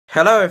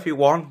Hello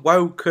everyone,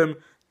 welcome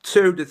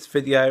to this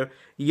video.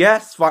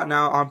 Yes, right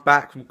now I'm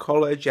back from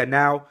college and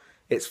now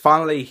it's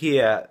finally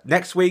here.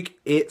 Next week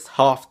it's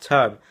half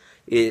term.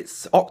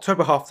 It's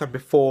October half term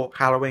before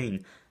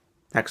Halloween.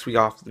 Next week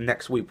after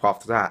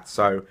that.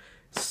 So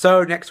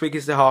next week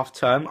is the half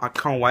term. I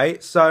can't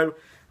wait. So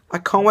I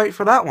can't wait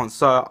for that one.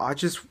 So I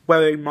just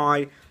wearing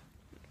my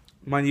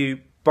new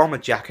bomber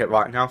jacket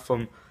right now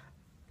from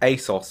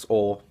ASOS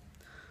or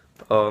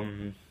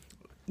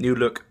New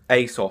Look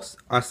ASOS.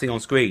 I see on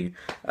screen.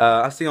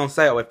 I see on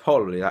sale with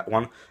probably that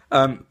one.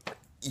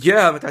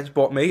 Yeah, my dad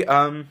bought me.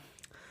 It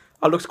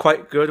looks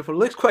quite good. It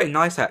looks quite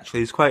nice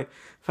actually. It's quite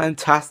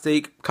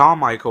fantastic.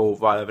 Carmichael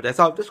right over there.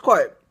 So it's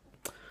quite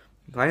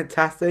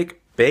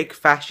fantastic. Big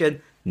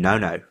fashion.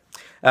 No.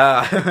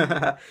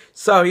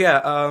 So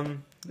yeah.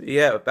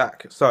 Yeah, we're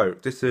back. So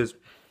this is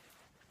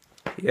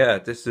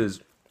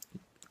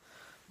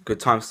good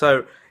time.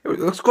 So it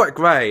looks quite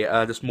grey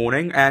this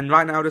morning, and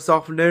right now this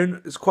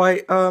afternoon it's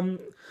quite nice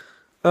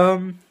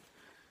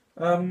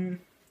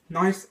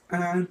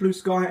and blue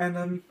sky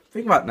and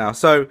thing right now.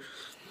 So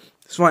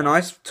it's quite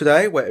nice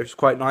today. Where it's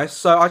quite nice.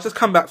 So I just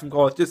come back from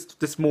college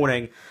this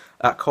morning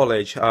at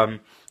college.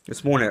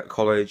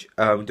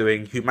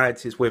 Doing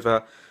humanities with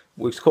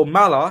what's called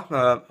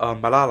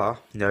Malala.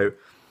 You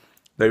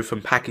know,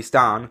 from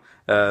Pakistan.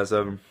 As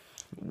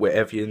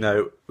wherever you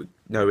know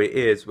it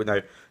is. We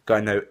know.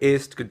 Don't know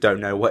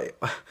what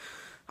I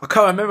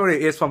can't remember what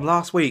it is from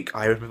last week.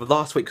 I remember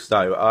last week's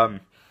though.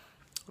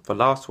 For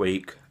last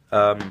week,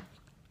 we're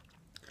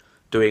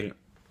doing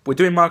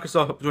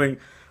Microsoft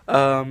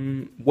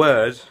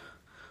Word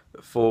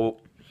for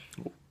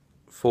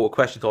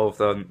questions of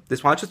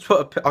this one.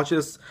 I'll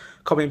just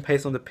copy and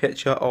paste on the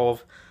picture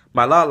of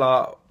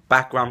Malala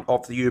background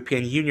of the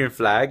European Union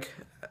flag.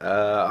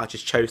 I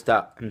just chose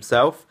that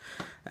himself,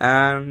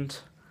 and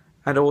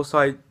also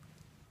I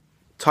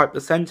type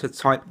the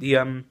sentence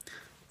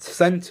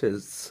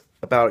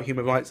about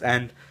human rights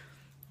and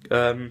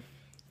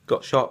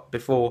got shot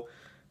before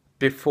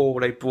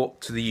they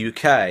brought to the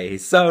UK.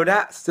 So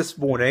that's this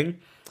morning,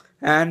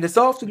 and this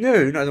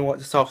afternoon I don't know what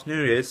this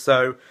afternoon is.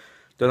 So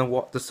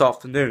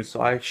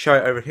I show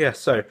it over here.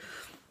 So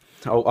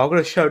I'm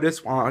gonna show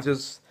this one. I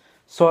just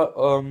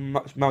saw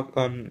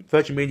it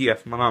Virgin Media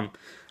from my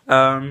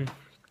mum.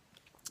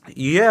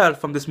 Yeah,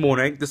 from this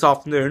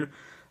afternoon,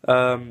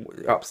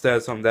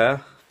 upstairs on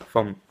there.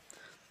 From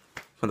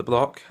the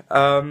block.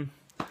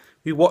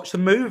 We watched a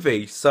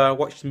movie. So I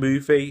watched the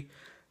movie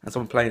and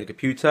someone playing the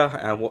computer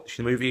and watched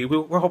the movie.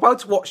 We're about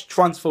to watch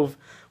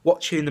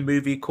watching the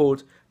movie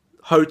called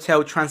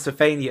Hotel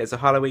Transylvania. It's a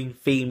Halloween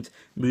themed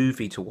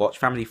movie to watch,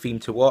 family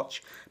themed to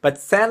watch. But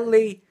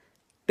sadly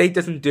they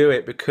doesn't do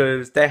it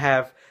because they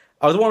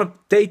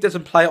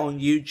doesn't play it on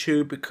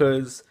YouTube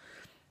because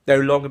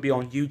they'll no longer be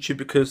on YouTube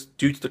because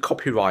due to the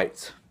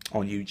copyright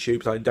on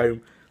YouTube. So I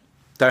don't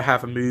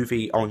have a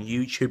movie on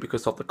YouTube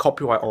because of the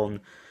copyright on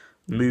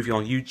the movie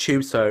on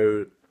YouTube.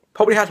 So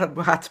probably had to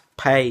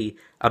pay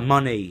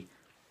money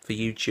for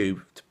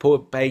YouTube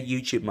pay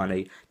YouTube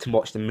money to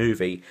watch the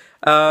movie.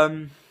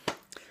 And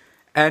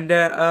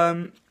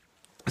then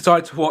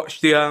decided to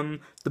watch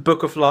the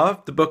Book of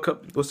Love. The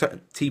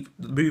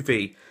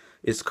movie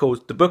is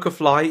called The Book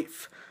of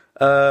Life.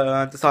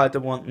 I decided I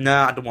don't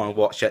want to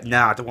watch it.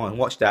 I don't want to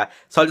watch that.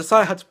 So I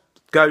decided I had to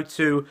go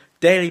to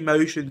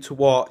Dailymotion to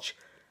watch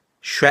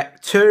Shrek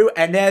 2,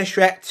 and there's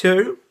Shrek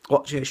 2.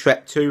 Watching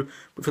Shrek 2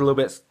 with a little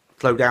bit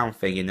slow down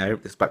thing, you know.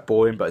 It's quite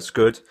boring, but it's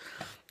good.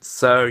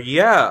 So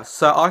yeah,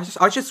 so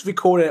I just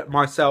recorded it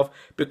myself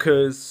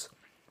because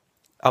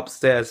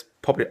upstairs,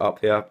 probably up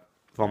here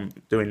from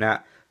doing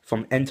that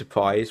from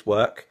Enterprise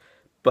work.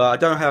 But I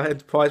don't have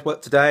Enterprise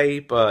work today.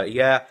 But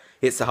yeah,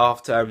 it's a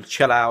half term.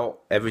 Chill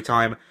out every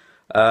time.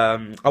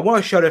 I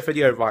want to show the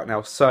video right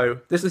now.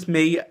 So this is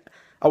me.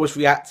 I was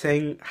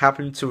reacting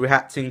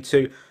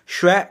to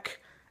Shrek.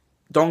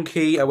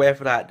 Donkey, or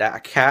whatever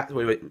that cat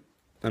with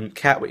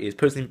his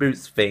Puss in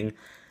Boots thing,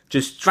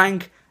 just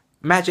drank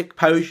magic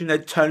potion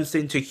that turns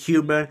into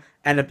human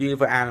and a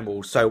beautiful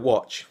animal. So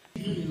watch.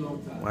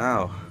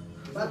 Wow.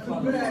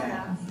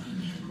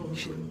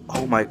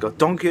 Oh my god,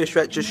 Donkey and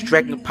Shrek just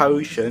drank the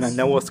potion and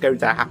know what's going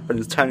to happen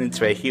is turn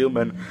into a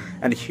human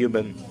and a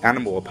human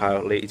animal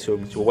apparently to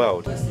the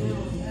world.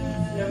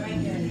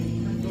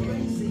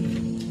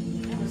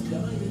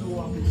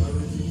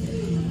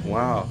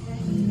 Wow.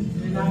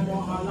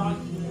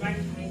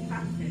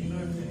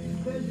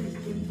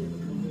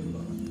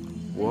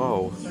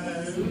 Whoa.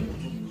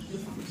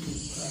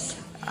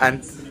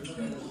 And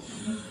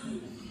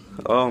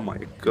oh my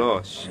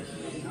gosh.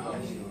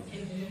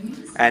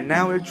 And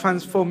now we're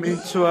transformed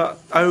into a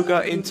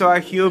ogre into a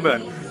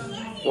human.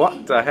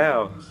 What the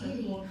hell?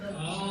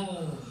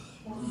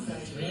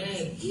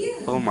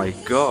 Oh my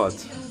god.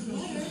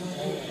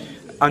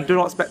 I do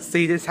not expect to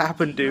see this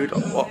happen, dude.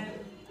 What?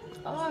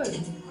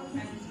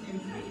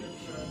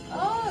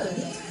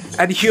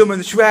 And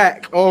human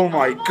Shrek. Oh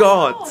my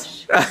god.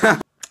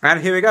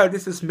 And here we go.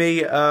 This is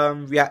me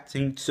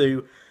reacting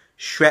to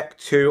Shrek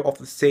 2 of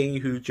the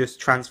scene who just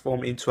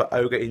transformed into an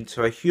ogre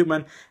into a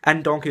human,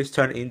 and Donkey's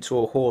turned into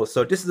a horse.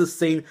 So this is the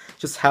scene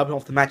just helping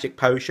off the magic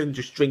potion,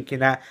 just drinking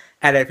that,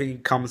 and everything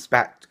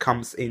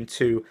comes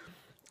into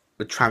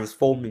the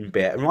transforming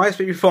bit. It reminds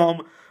me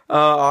from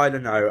I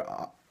don't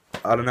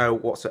know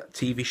what's a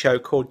TV show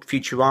called,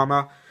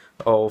 Futurama,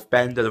 of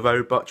Bender the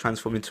robot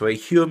transformed into a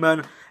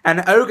human, and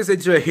the ogre's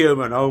into a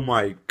human. Oh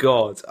my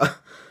god.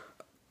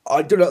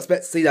 I did not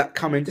expect to see that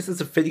coming. This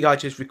is a video I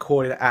just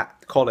recorded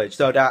at college,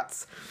 so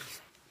that's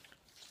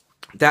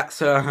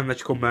a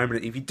magical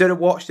moment. If you didn't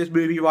watch this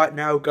movie right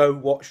now, go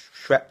watch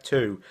Shrek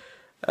 2.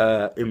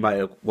 You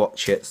might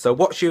watch it. So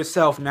watch it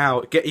yourself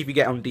now. If you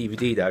get on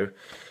DVD though,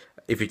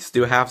 if you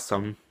still have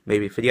some,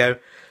 maybe video.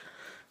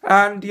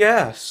 And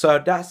yeah, so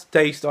that's the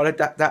day started.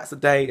 That's the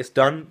day it's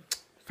done.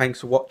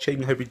 Thanks for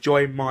watching. Hope you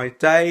enjoyed my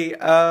day.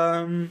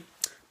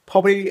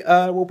 Probably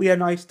will be a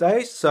nice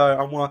day. So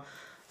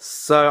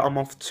I'm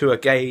off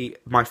to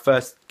my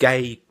first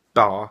gay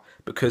bar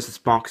because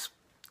it's Mark's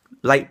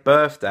late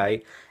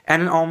birthday.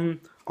 And on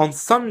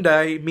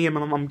Sunday, me and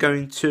my mum, I'm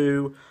going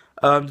to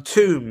the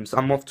Tombs.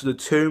 I'm off to the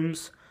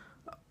Tombs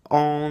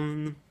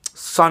on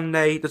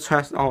Sunday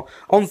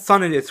on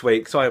Sunday this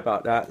week. Sorry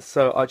about that.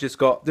 So I just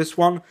got this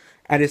one,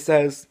 and it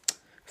says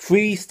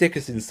 3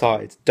 stickers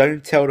inside.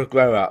 Don't tell the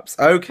grown-ups.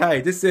 Okay,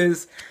 this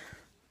is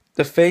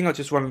the thing. I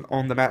just run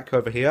on the Mac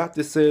over here.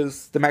 This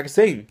is the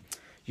magazine.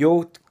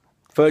 Your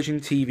Virgin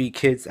TV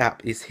Kids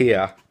app is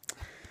here.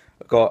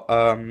 I've got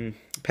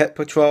Pet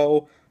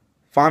Patrol,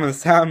 Fireman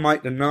Sam,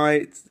 Mike the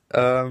Knight,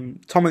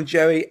 Tom and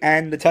Jerry,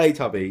 and the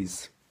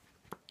Teletubbies.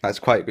 That's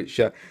quite a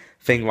good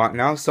thing right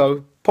now.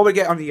 So probably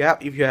get on the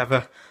app if you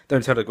ever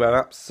don't tell the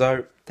grown-ups.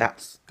 So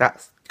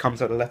that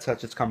comes out a letter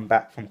just come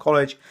back from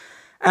college.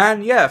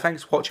 And yeah,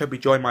 thanks for watching. Hope you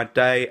enjoyed my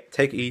day.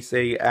 Take it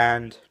easy,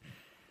 and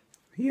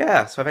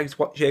yeah. So thanks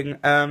for watching.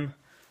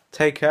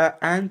 Take care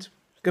and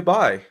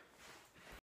goodbye.